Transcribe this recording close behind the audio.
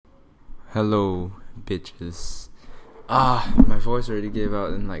Hello, bitches. My voice already gave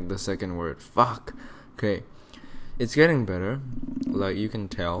out in like the second word. Fuck. Okay. It's getting better, like you can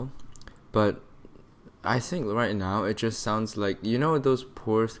tell. But I think right now it just sounds like, you know, those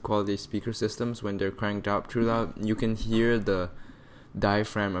poor quality speaker systems when they're cranked up too loud? You can hear the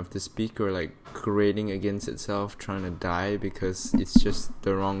diaphragm of the speaker like grating against itself, trying to die because it's just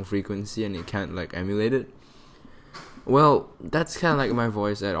the wrong frequency and it can't like emulate it. Well, that's kind of like my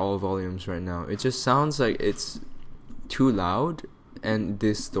voice at all volumes right now. It just sounds like it's too loud and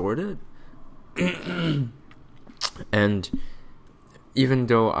distorted. And even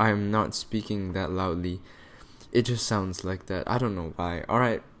though I'm not speaking that loudly, it just sounds like that. I don't know why.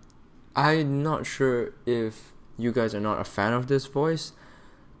 Alright, I'm not sure if you guys are not a fan of this voice.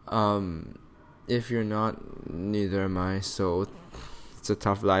 If you're not, neither am I, so it's a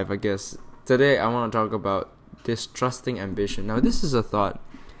tough life, I guess. Today I want to talk about distrusting ambition. Now, this is a thought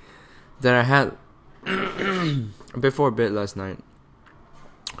that I had before bed last night,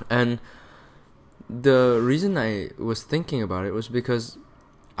 and the reason I was thinking about it was because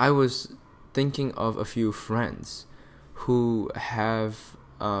I was thinking of a few friends who have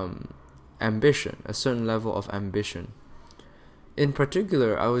ambition, a certain level of ambition. In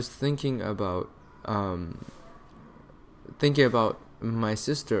particular, I was thinking about my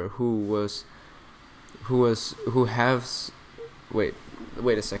sister who has wait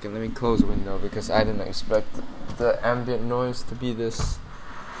a second, let me close the window because I didn't expect the ambient noise to be this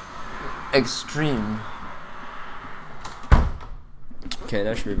extreme. Okay,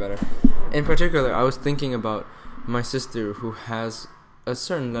 that should be better. In particular, I was thinking about my sister who has a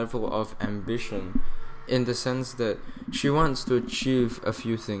certain level of ambition, in the sense that she wants to achieve a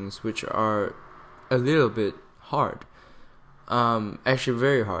few things which are a little bit hard, actually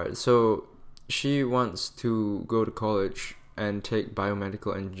very hard. So she wants to go to college and take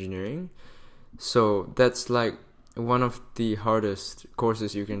biomedical engineering. So that's like one of the hardest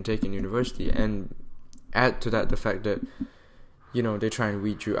courses you can take in university, and add to that the fact that, you know, they try and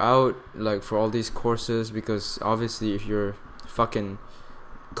weed you out like for all these courses, because obviously if you're fucking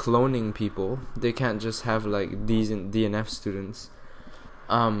cloning people, they can't just have like these DNF students.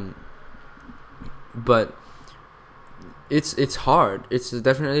 But it's hard. It's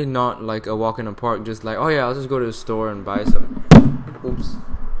definitely not like a walk in the park, just like, oh yeah, I'll just go to the store and buy some. Oops.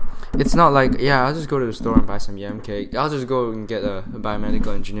 It's not like, yeah, I'll just go to the store and buy some yam cake. I'll just go and get a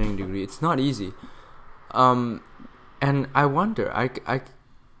biomedical engineering degree. It's not easy. And I wonder, I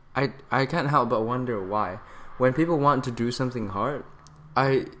can't help but wonder why, when people want to do something hard,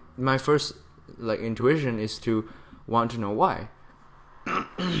 my first like intuition is to want to know why.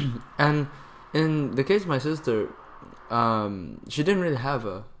 And in the case of my sister, she didn't really have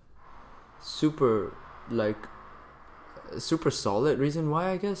a super solid reason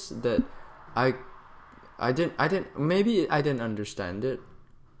why. I guess that I didn't maybe I didn't understand it,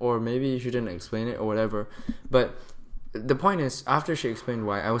 or maybe she didn't explain it or whatever. But the point is, after she explained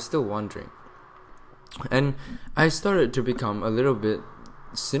why, I was still wondering, and I started to become a little bit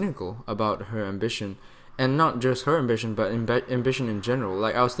cynical about her ambition. And not just her ambition, but ambition in general.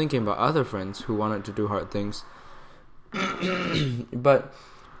 Like, I was thinking about other friends who wanted to do hard things, but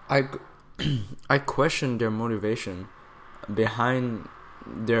I questioned their motivation behind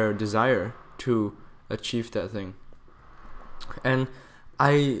their desire to achieve that thing. And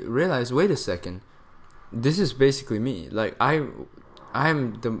I realized, wait a second, this is basically me. Like, I'm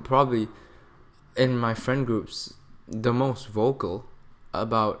probably in my friend groups the most vocal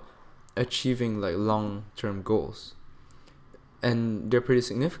about achieving like long-term goals, and they're pretty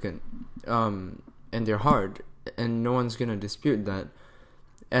significant, and they're hard, and no one's gonna dispute that.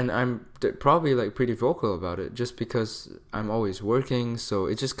 And I'm probably like pretty vocal about it just because I'm always working, so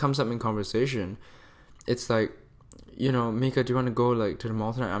it just comes up in conversation. It's like, you know, Mika, do you want to go like to the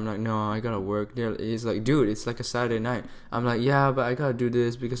mall tonight? I'm like, no, I gotta work. He's like, dude, it's like a Saturday night. I'm like, yeah, but I gotta do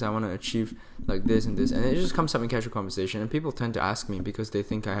this because I want to achieve like this and this. And it just comes up in casual conversation, and people tend to ask me because they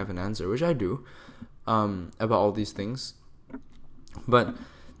think I have an answer, which I do, about all these things. But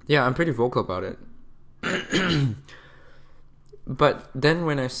yeah, I'm pretty vocal about it. But then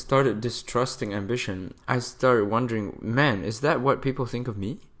when I started distrusting ambition, I started wondering, man, is that what people think of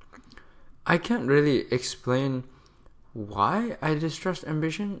me? I can't really explain why I distrust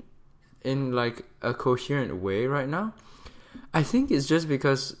ambition in like a coherent way right now. I think it's just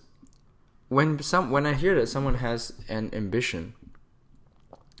because when I hear that someone has an ambition,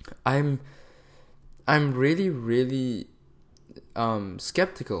 I'm really, really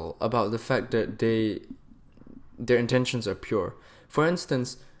skeptical about the fact that their intentions are pure. For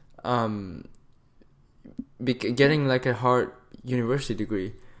instance, getting like a hard university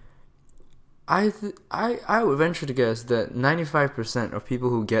degree, I would venture to guess that 95% of people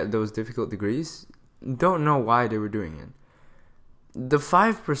who get those difficult degrees don't know why they were doing it. The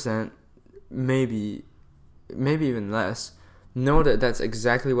 5%, maybe even less, know that that's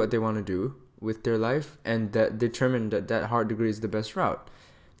exactly what they want to do with their life, and that determine that hard degree is the best route.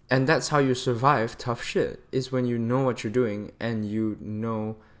 And that's how you survive tough shit, is when you know what you're doing and you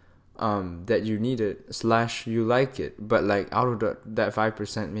know that you need it / you like it. But like out of that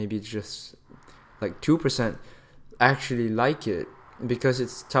 5%, maybe just like 2% actually like it because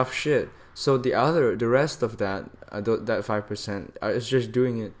it's tough shit. So the rest of that 5% is just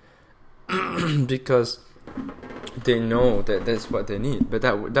doing it because they know that that's what they need. But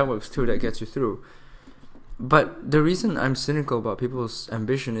that works too. That gets you through. But the reason I'm cynical about people's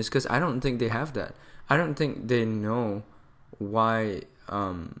ambition is because I don't think they have that. I don't think they know why.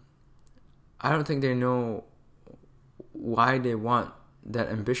 I don't think they know why they want that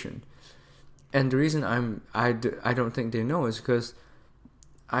ambition. And the reason I don't think they know is because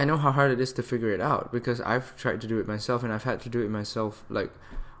I know how hard it is to figure it out, because I've tried to do it myself, and I've had to do it myself, like,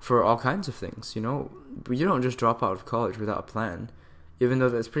 for all kinds of things, you know. You don't just drop out of college without a plan, even though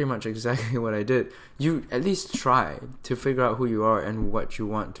that's pretty much exactly what I did. You at least try to figure out who you are and what you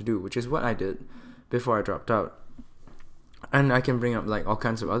want to do, which is what I did before I dropped out. And I can bring up, like, all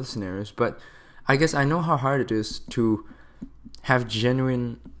kinds of other scenarios, but I guess I know how hard it is to have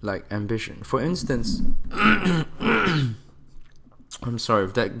genuine, like, ambition. For instance, I'm sorry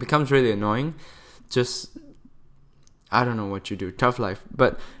if that becomes really annoying. Just, I don't know what you do. Tough life.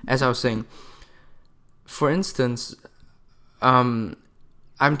 But as I was saying, for instance, I'm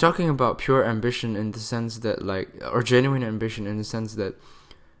talking about pure ambition in the sense that, like, or genuine ambition in the sense that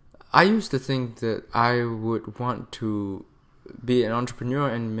I used to think that I would want to be an entrepreneur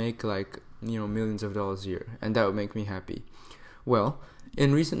and make, like, you know, millions of dollars a year, and that would make me happy. Well,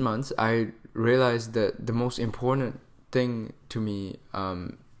 in recent months, I realized that the most important thing to me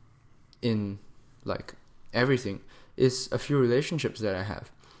in, like, everything is a few relationships that I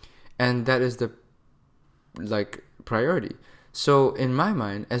have, and that is the, like, priority. So in my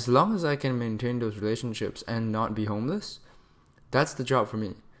mind, as long as I can maintain those relationships and not be homeless, that's the job for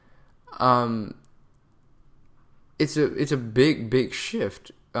me. It's a big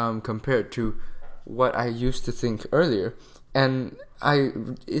shift compared to what I used to think earlier, and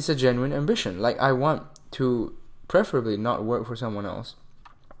it's a genuine ambition. Like, I want to preferably not work for someone else,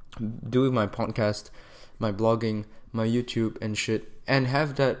 doing my podcast, my blogging, my YouTube and shit, and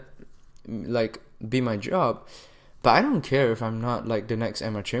have that, like, be my job. But I don't care if I'm not, like, the next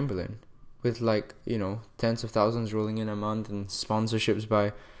Emma Chamberlain with, like, you know, tens of thousands rolling in a month and sponsorships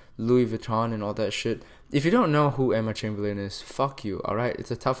by Louis Vuitton and all that shit. If you don't know who Emma Chamberlain is, fuck you, alright?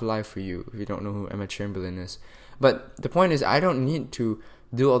 It's a tough life for you if you don't know who Emma Chamberlain is. But the point is, I don't need to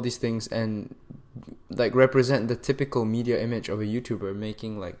do all these things and, like, represent the typical media image of a YouTuber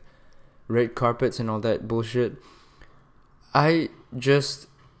making, like, red carpets and all that bullshit. I just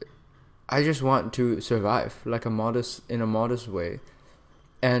want to survive, like, in a modest way,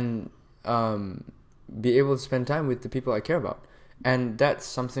 and be able to spend time with the people I care about. And that's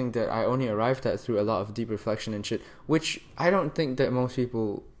something that I only arrived at through a lot of deep reflection and shit, which I don't think that most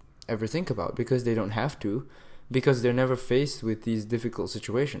people ever think about, because they don't have to, because they're never faced with these difficult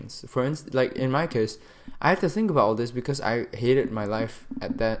situations. For instance, like, in my case, I had to think about all this because I hated my life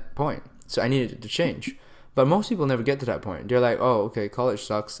at that point, so I needed it to change. But most people never get to that point. They're like, oh, okay, college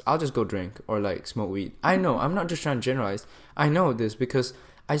sucks, I'll just go drink or, like, smoke weed. I know, I'm not just trying to generalize. I know this because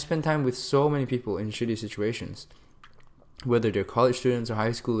I spend time with so many people in shitty situations, whether they're college students or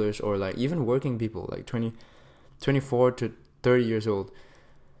high schoolers or, like, even working people, like 24 to 30 years old.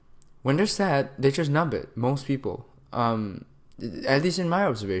 When they're sad, they just numb it. Most people, at least in my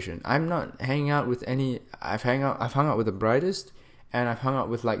observation, I'm not hanging out with any. I've hung out with the brightest, and I've hung out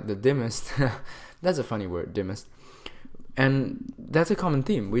with, like, the dimmest. That's a funny word, dimmest. And that's a common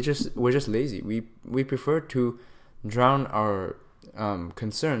theme. We're just lazy. We prefer to drown our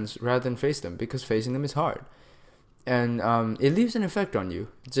concerns rather than face them, because facing them is hard. And it leaves an effect on you.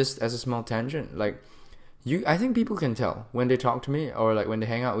 Just as a small tangent, like, I think people can tell when they talk to me or, like, when they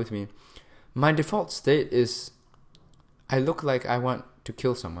hang out with me. My default state is I look like I want to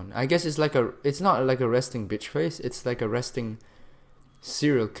kill someone. I guess it's not like a resting bitch face. It's like a resting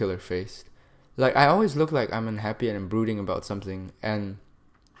serial killer face. Like, I always look like I'm unhappy and I'm brooding about something and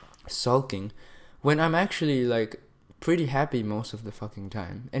sulking, when I'm actually, like, pretty happy most of the fucking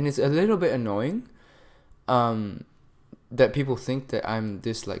time. And it's a little bit annoying that people think that I'm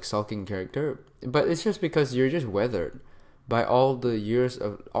this, like, sulking character, but it's just because you're just weathered by all the years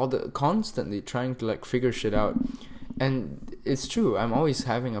of constantly trying to, like, figure shit out And it's true, I'm always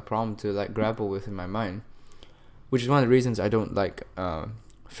having a problem to like grapple with in my mind, which is one of the reasons I don't like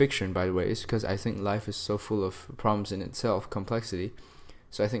fiction, by the way, is because I think life is so full of problems in itself, complexity.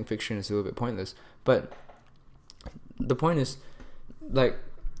 So I think fiction is a little bit pointless. But the point is, like,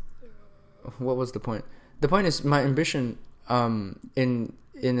 what was the point? The point is, my ambition, in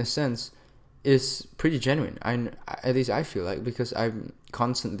a sense, is pretty genuine. At least I feel like, because I'm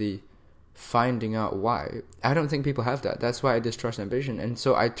constantly finding out why. I don't think people have that. That's why I distrust ambition. And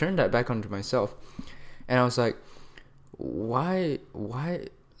so I turned that back onto myself, and I was like, why?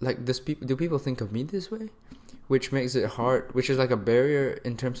 Like, do people think of me this way? Which makes it hard. Which is like a barrier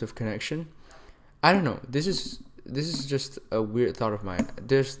in terms of connection. I don't know. This is just a weird thought of mine.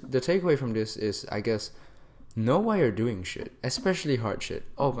 The takeaway from this is, I guess, know why you're doing shit, especially hard shit.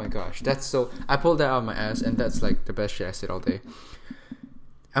 Oh my gosh, that's so. I pulled that out of my ass, and that's like the best shit I said all day.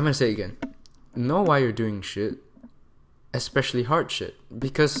 I'm gonna say it again. Know why you're doing shit, especially hard shit,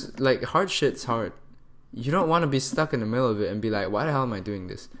 because like hard shit's hard. You don't want to be stuck in the middle of it and be like, why the hell am I doing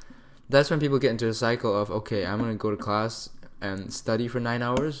this? That's when people get into a cycle of, okay, I'm gonna go to class and study for 9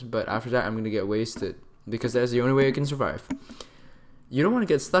 hours, but after that I'm gonna get wasted because that's the only way I can survive. You don't want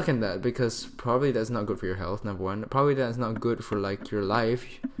to get stuck in that, because probably that's not good for your health, number one. Probably that's not good for like your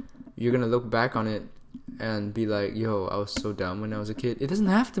life. You're gonna look back on it and be like, yo, I was so dumb when I was a kid. It doesn't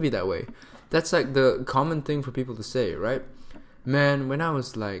have to be that way. That's like the common thing for people to say, right? Man, when I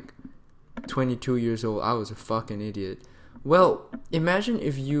was like 22 years old, I was a fucking idiot. Well, imagine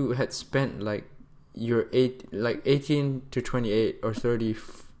if you had spent like your 18 to 28 or 30,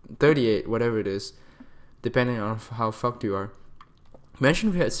 38, whatever it is, depending on how fucked you are. Imagine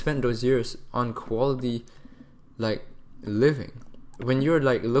if you had spent those years on quality, like, living. When you're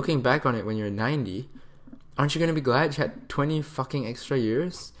like looking back on it when you're 90, aren't you gonna be glad you had 20 fucking extra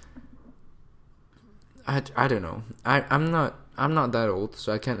years? I don't know. I'm not that old,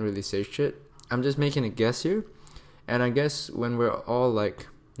 so I can't really say shit. I'm just making a guess here. And I guess when we're all like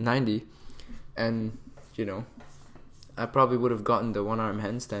 90, and you know, I probably would have gotten the 1-arm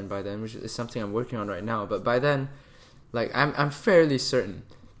handstand by then, which is something I'm working on right now. But by then, like, I'm fairly certain,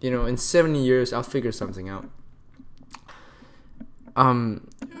 you know, in 70 years I'll figure something out.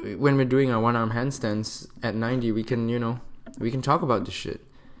 When we're doing our 1-arm handstands at 90, we can talk about this shit,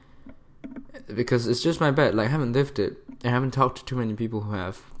 because it's just my bet. Like, I haven't lived it, I haven't talked to too many people who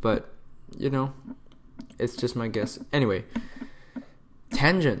have, but you know, it's just my guess. Anyway,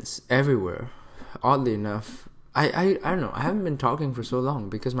 tangents everywhere. Oddly enough, I don't know, I haven't been talking for so long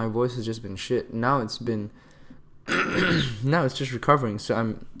because my voice has just been shit. Now it's just recovering, so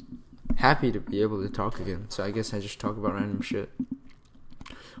I'm happy to be able to talk again. So I guess I just talk about random shit.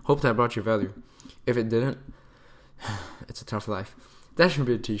 Hope that brought you value. If it didn't, it's a tough life. That should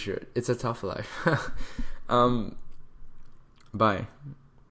be a t-shirt. It's a tough life. Bye.